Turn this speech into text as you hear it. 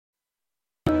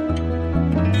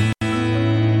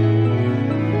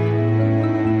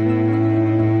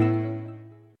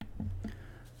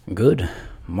Good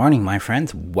morning, my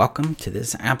friends. Welcome to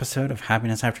this episode of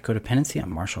Happiness After Codependency.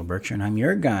 I'm Marshall Berkshire, and I'm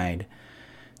your guide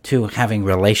to having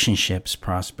relationships,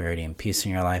 prosperity, and peace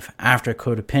in your life after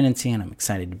codependency. And I'm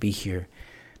excited to be here,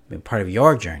 be part of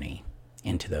your journey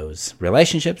into those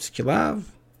relationships that you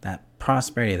love, that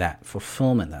prosperity, that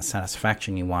fulfillment, that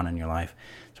satisfaction you want in your life,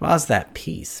 as well as that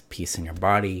peace in your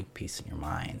body, peace in your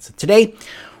mind. So today,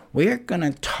 we're going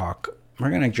to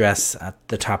address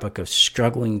the topic of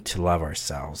struggling to love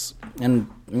ourselves. And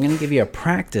I'm going to give you a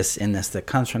practice in this that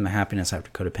comes from the Happiness After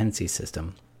Codependency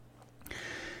system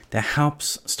that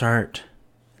helps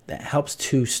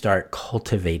to start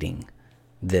cultivating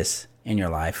this in your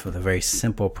life with a very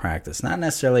simple practice. Not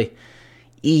necessarily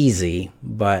easy,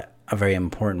 but a very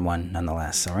important one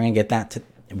nonetheless. So we're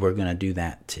going to do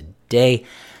that today.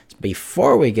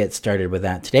 Before we get started with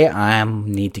that today, I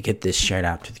need to get this shared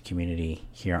out to the community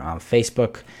here on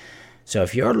Facebook. So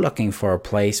if you're looking for a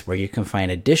place where you can find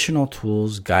additional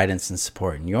tools, guidance, and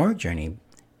support in your journey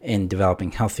in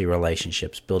developing healthy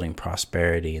relationships, building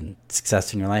prosperity and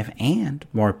success in your life, and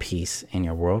more peace in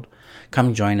your world,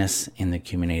 come join us in the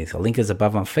community. The link is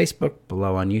above on Facebook,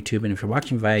 below on YouTube. And if you're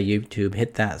watching via YouTube,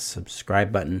 hit that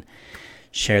subscribe button.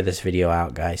 Share this video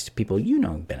out, guys, to people you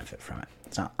know benefit from it.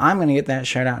 So I'm going to get that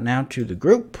shared out now to the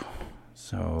group.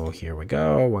 So here we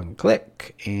go. One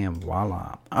click and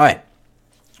voila. All right.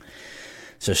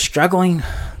 So struggling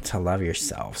to love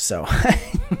yourself. So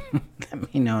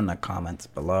let me know in the comments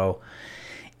below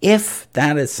if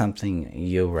that is something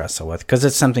you wrestle with, because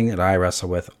it's something that I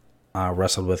wrestled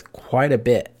with quite a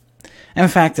bit. And in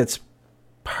fact, it's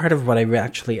part of what I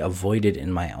actually avoided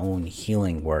in my own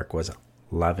healing work was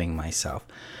loving myself.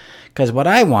 Because what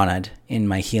I wanted in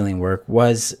my healing work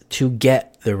was to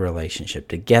get the relationship,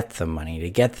 to get the money, to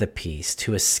get the peace,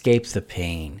 to escape the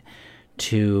pain,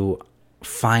 to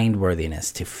find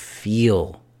worthiness, to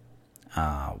feel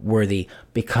worthy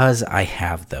because I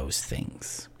have those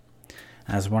things.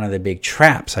 As one of the big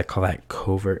traps, I call that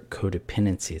covert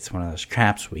codependency. It's one of those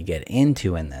traps we get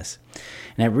into in this.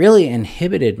 And it really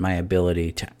inhibited my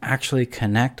ability to actually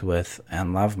connect with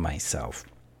and love myself.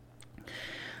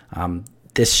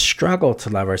 This struggle to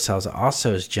love ourselves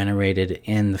also is generated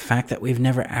in the fact that we've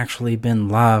never actually been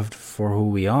loved for who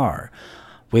we are.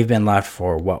 We've been loved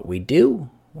for what we do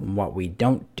and what we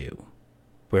don't do.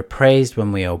 We're praised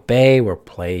when we obey. We're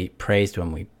praised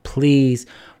when we please.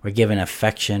 We're given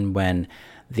affection when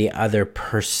the other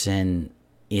person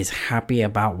is happy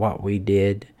about what we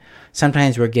did.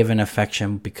 Sometimes we're given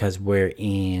affection because we're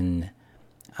in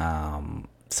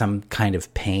some kind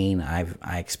of pain.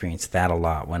 I experienced that a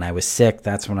lot. When I was sick,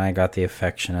 that's when I got the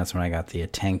affection. That's when I got the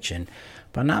attention.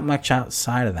 But not much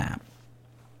outside of that.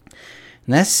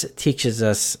 And this teaches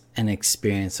us an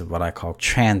experience of what I call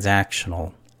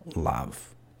transactional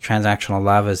love. Transactional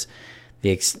love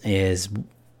is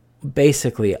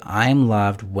basically I'm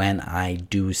loved when I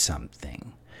do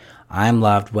something. I'm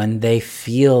loved when they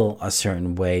feel a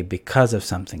certain way because of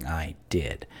something I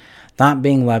did. Not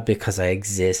being loved because I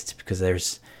exist, because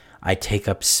I take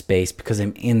up space, because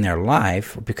I'm in their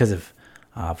life, or because of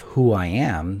who I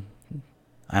am.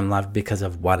 I'm loved because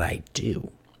of what I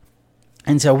do.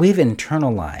 And so we've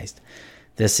internalized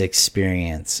this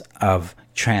experience of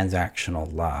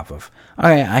transactional love of, all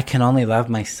right, I can only love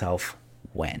myself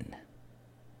when.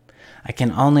 I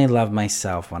can only love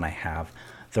myself when I have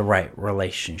the right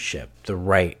relationship, the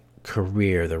right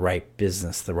career, the right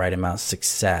business, the right amount of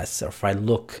success, or if I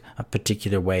look a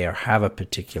particular way or have a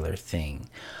particular thing.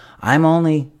 I'm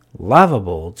only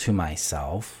lovable to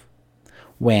myself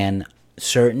when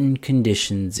certain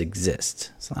conditions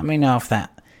exist. So let me know if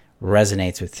that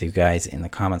resonates with you guys in the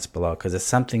comments below, because it's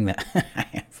something that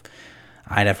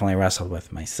I definitely wrestled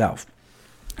with myself.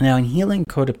 Now, in healing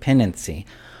codependency,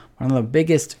 one of the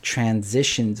biggest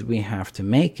transitions we have to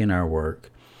make in our work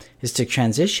is to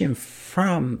transition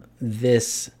from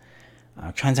this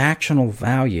transactional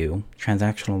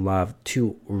love,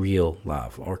 to real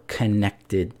love or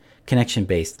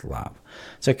connection-based love.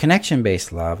 So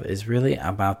connection-based love is really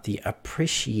about the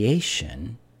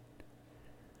appreciation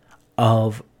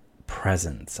of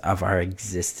presence, of our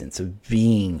existence, of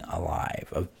being alive,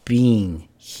 of being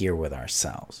here with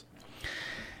ourselves.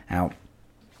 Now,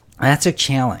 that's a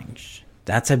challenge.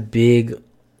 That's a big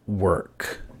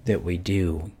work that we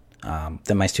do,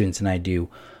 that my students and I do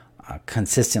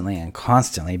consistently and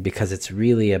constantly, because it's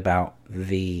really about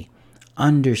the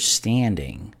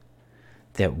understanding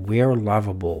that we're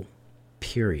lovable,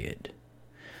 period.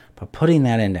 But putting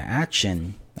that into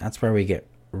action, that's where we get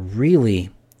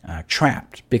really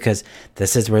trapped, because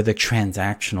this is where the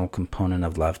transactional component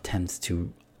of love tends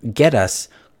to get us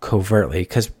covertly,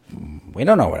 because we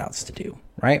don't know what else to do,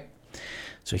 right?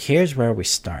 So here's where we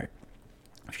start.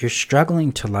 If you're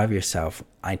struggling to love yourself,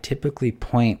 I typically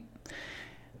point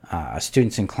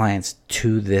students and clients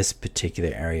to this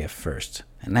particular area first.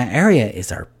 And that area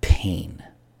is our pain.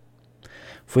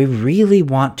 If we really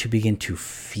want to begin to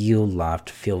feel loved,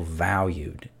 feel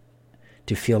valued,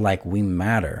 to feel like we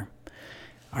matter,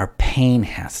 our pain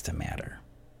has to matter.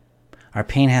 Our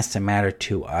pain has to matter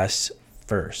to us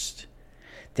first.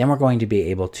 Then we're going to be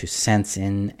able to sense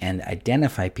in and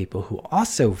identify people who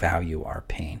also value our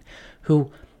pain,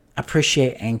 who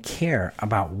appreciate and care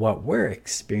about what we're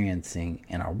experiencing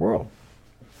in our world.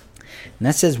 And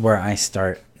this is where I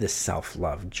start this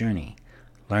self-love journey,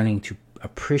 learning to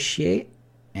appreciate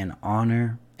and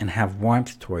honor and have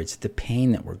warmth towards the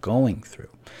pain that we're going through.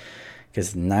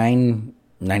 Because 99%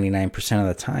 of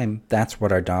the time, that's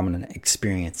what our dominant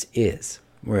experience is.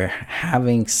 We're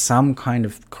having some kind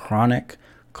of chronic,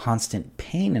 constant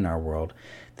pain in our world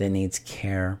that needs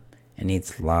care, and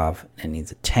needs love, and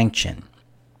needs attention.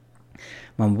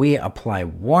 When we apply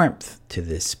warmth to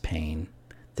this pain,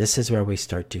 this is where we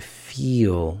start to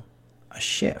feel a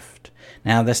shift.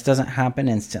 Now, this doesn't happen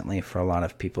instantly for a lot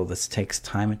of people. This takes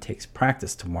time. It takes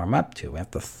practice to warm up to. We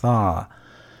have to thaw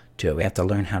to it. We have to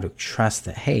learn how to trust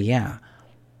that, hey, yeah,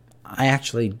 I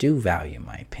actually do value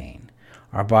my pain.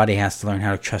 Our body has to learn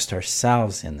how to trust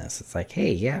ourselves in this. It's like,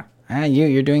 hey, yeah,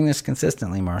 you're doing this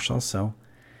consistently, Marshall, so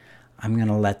I'm going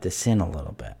to let this in a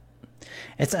little bit.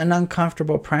 It's an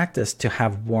uncomfortable practice to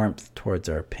have warmth towards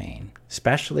our pain,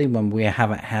 especially when we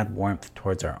haven't had warmth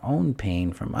towards our own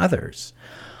pain from others.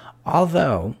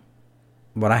 Although,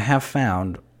 what I have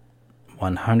found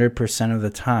 100% of the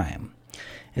time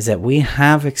is that we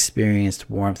have experienced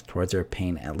warmth towards our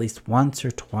pain at least once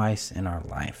or twice in our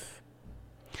life.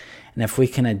 And if we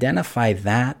can identify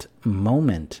that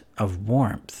moment of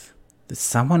warmth that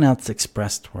someone else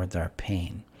expressed towards our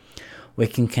pain, we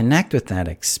can connect with that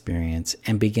experience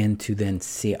and begin to then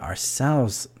see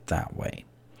ourselves that way.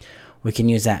 We can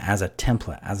use that as a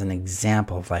template, as an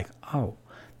example of like, oh,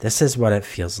 this is what it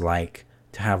feels like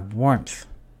to have warmth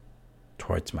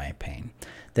towards my pain.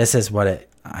 This is the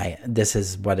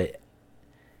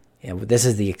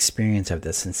experience of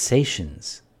the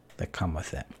sensations that come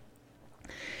with it.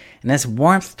 And this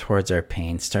warmth towards our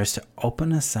pain starts to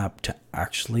open us up to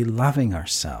actually loving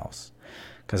ourselves.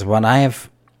 Because what I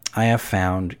have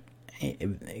found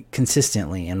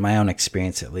consistently, in my own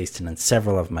experience at least, and in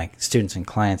several of my students and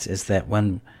clients, is that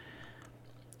when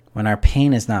our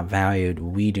pain is not valued,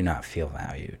 we do not feel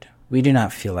valued. We do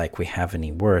not feel like we have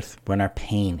any worth when our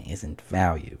pain isn't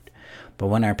valued. But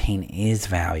when our pain is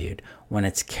valued, when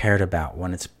it's cared about,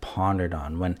 when it's pondered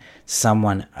on, when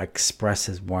someone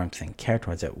expresses warmth and care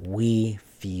towards it, we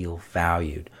feel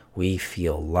valued. We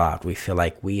feel loved. We feel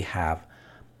like we have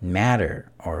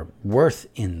matter or worth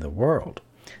in the world.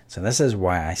 So this is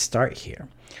why I start here,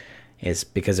 is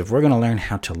because if we're going to learn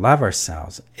how to love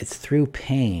ourselves, it's through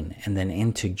pain and then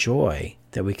into joy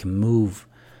that we can move,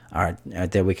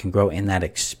 that we can grow in that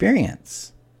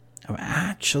experience of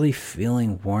actually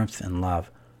feeling warmth and love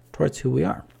towards who we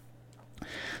are.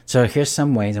 So here's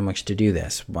some ways in which to do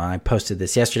this. Well, I posted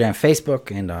this yesterday on Facebook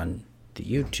and on the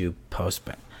YouTube post,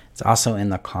 but it's also in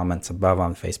the comments above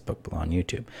on Facebook, below on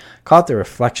YouTube. Call it the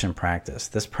reflection practice.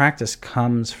 This practice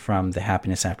comes from the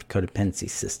Happiness After Codependency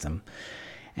system,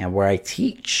 and where I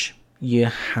teach you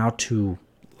how to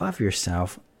love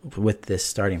yourself with this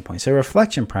starting point. So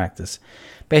reflection practice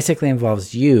basically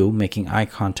involves you making eye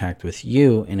contact with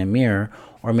you in a mirror,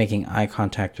 or making eye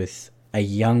contact with a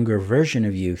younger version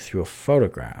of you through a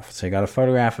photograph. So you got a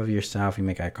photograph of yourself, you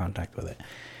make eye contact with it.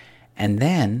 And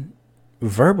then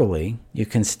verbally, you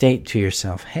can state to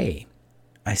yourself, hey,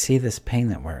 I see this pain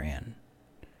that we're in.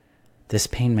 This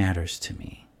pain matters to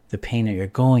me. The pain that you're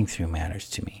going through matters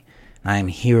to me. And I am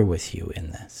here with you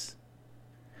in this.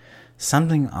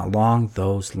 Something along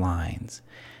those lines.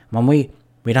 When we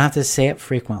don't have to say it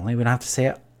frequently, we don't have to say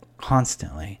it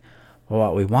constantly. But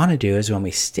what we want to do is when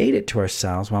we state it to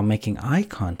ourselves while making eye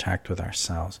contact with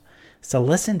ourselves, is to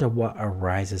listen to what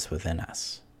arises within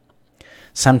us.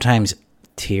 Sometimes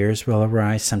tears will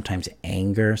arise, sometimes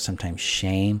anger, sometimes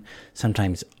shame,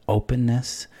 sometimes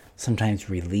openness, sometimes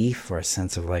relief, or a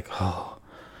sense of like, oh,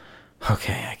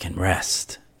 okay, I can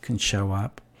rest, can show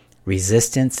up.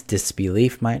 Resistance,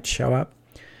 disbelief might show up.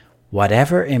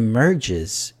 Whatever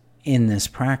emerges in this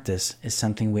practice is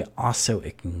something we also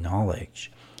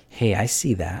acknowledge. Hey, I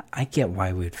see that. I get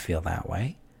why we would feel that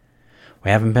way.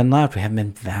 We haven't been loved. We haven't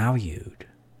been valued.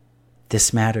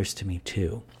 This matters to me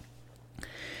too.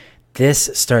 This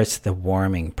starts the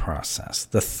warming process,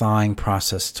 the thawing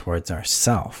process towards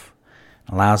ourself.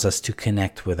 Allows us to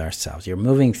connect with ourselves. You're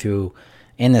moving through,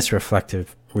 in this reflection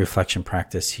reflection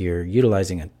practice here,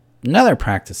 utilizing another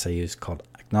practice I use called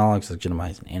acknowledge,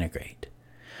 legitimize, and integrate.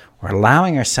 We're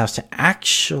allowing ourselves to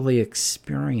actually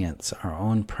experience our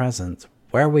own presence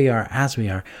where we are, as we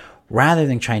are, rather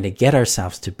than trying to get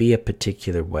ourselves to be a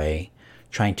particular way,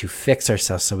 trying to fix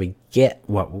ourselves so we get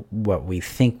what we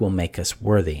think will make us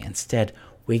worthy. Instead,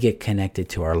 we get connected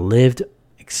to our lived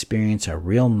experience, our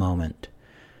real moment,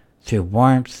 through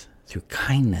warmth, through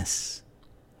kindness,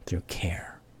 through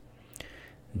care.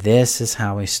 This is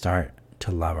how we start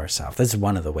to love ourselves. This is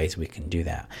one of the ways we can do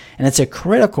that. And it's a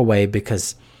critical way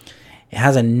because it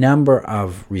has a number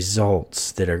of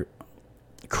results that are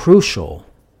crucial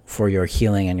for your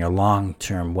healing and your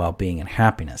long-term well-being and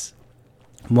happiness.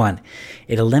 One,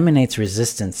 it eliminates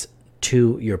resistance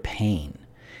to your pain.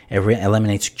 It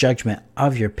eliminates judgment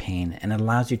of your pain and it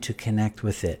allows you to connect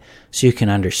with it so you can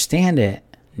understand it,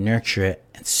 nurture it,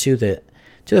 and soothe it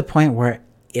to the point where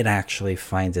it actually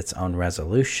finds its own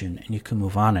resolution and you can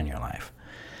move on in your life.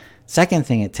 Second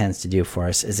thing it tends to do for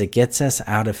us is it gets us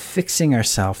out of fixing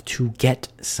ourselves to get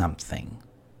something.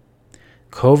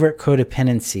 Covert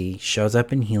codependency shows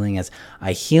up in healing as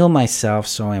I heal myself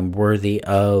so I'm worthy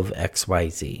of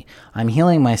XYZ. I'm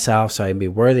healing myself so I can be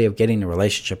worthy of getting the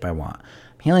relationship I want.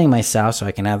 I'm healing myself so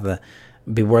I can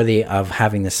be worthy of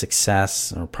having the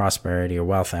success or prosperity or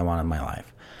wealth I want in my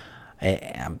life.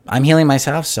 I'm healing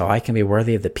myself so I can be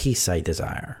worthy of the peace I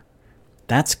desire.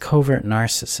 That's covert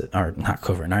narcissism, or not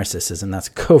covert narcissism, that's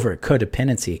covert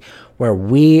codependency, where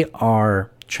we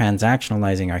are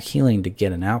transactionalizing our healing to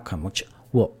get an outcome, which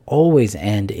will always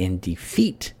end in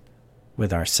defeat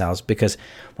with ourselves, because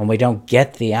when we don't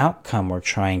get the outcome we're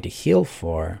trying to heal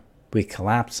for, we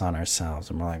collapse on ourselves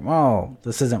and we're like, whoa,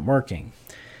 this isn't working.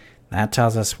 That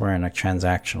tells us we're in a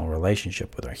transactional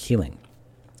relationship with our healing.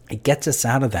 It gets us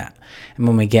out of that. And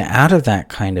when we get out of that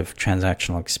kind of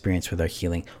transactional experience with our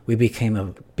healing, we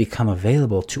become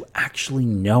available to actually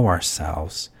know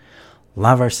ourselves,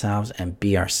 love ourselves, and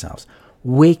be ourselves,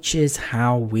 which is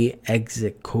how we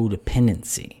exit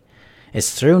codependency.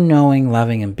 It's through knowing,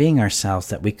 loving, and being ourselves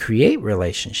that we create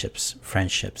relationships,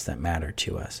 friendships that matter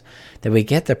to us, that we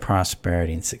get the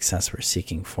prosperity and success we're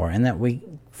seeking for, and that we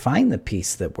find the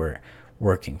peace that we're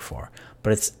working for.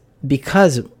 But it's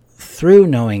because through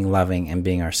knowing, loving, and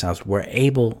being ourselves, we're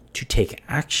able to take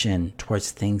action towards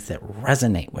things that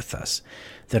resonate with us,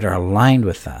 that are aligned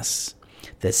with us,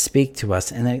 that speak to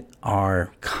us, and that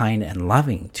are kind and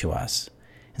loving to us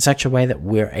in such a way that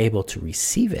we're able to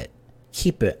receive it,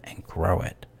 keep it, and grow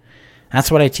it.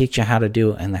 That's what I teach you how to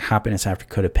do in the Happiness After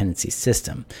Codependency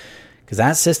system, because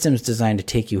that system is designed to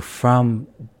take you from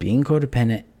being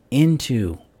codependent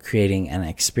into creating and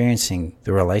experiencing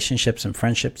the relationships and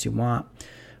friendships you want,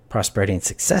 prosperity and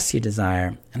success you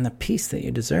desire, and the peace that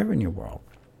you deserve in your world.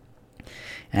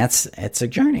 And it's a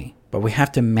journey, but we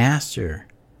have to master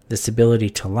this ability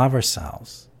to love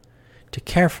ourselves, to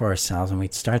care for ourselves, and we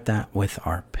start that with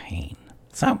our pain.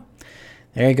 So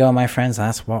there you go, my friends.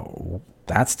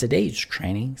 That's today's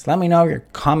training. So let me know your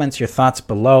comments, your thoughts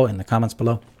below in the comments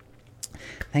below.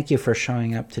 Thank you for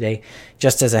showing up today.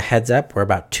 Just as a heads up, we're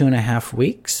about 2.5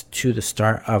 weeks to the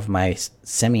start of my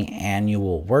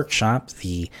semi-annual workshop.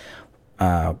 It's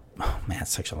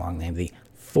such a long name. The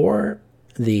four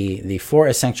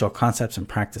essential concepts and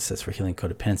practices for healing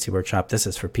codependency workshop. This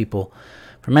is for people,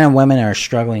 for men and women who are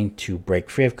struggling to break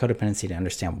free of codependency, to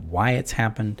understand why it's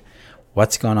happened,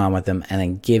 what's going on with them, and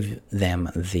then give them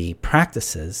the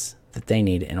practices that they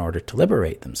need in order to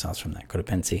liberate themselves from that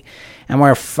codependency. And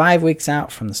we're 5 weeks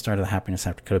out from the start of the Happiness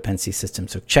After Codependency system.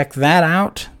 So check that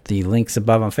out. The link's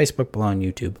above on Facebook, below on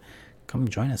YouTube. Come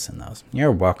join us in those.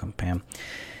 You're welcome, Pam.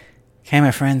 Okay,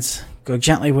 my friends, go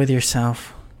gently with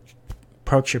yourself.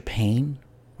 Approach your pain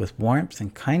with warmth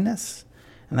and kindness.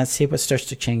 And let's see what starts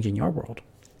to change in your world.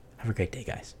 Have a great day,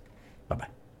 guys. Bye-bye.